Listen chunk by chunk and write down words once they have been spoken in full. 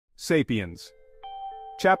Sapiens.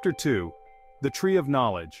 Chapter 2. The Tree of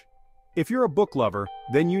Knowledge. If you're a book lover,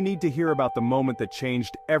 then you need to hear about the moment that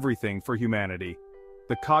changed everything for humanity.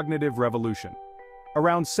 The cognitive revolution.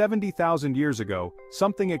 Around 70,000 years ago,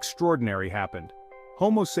 something extraordinary happened.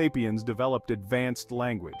 Homo sapiens developed advanced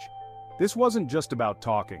language. This wasn't just about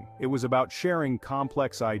talking, it was about sharing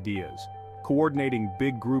complex ideas, coordinating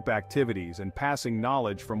big group activities and passing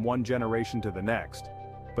knowledge from one generation to the next.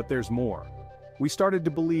 But there's more. We started to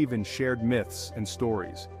believe in shared myths and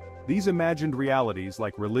stories. These imagined realities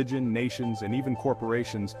like religion, nations, and even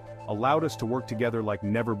corporations allowed us to work together like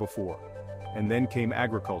never before. And then came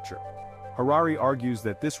agriculture. Harari argues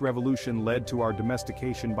that this revolution led to our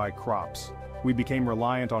domestication by crops. We became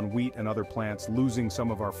reliant on wheat and other plants, losing some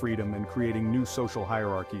of our freedom and creating new social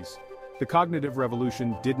hierarchies. The cognitive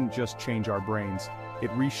revolution didn't just change our brains, it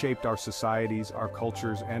reshaped our societies, our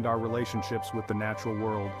cultures, and our relationships with the natural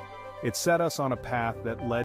world. It set us on a path that led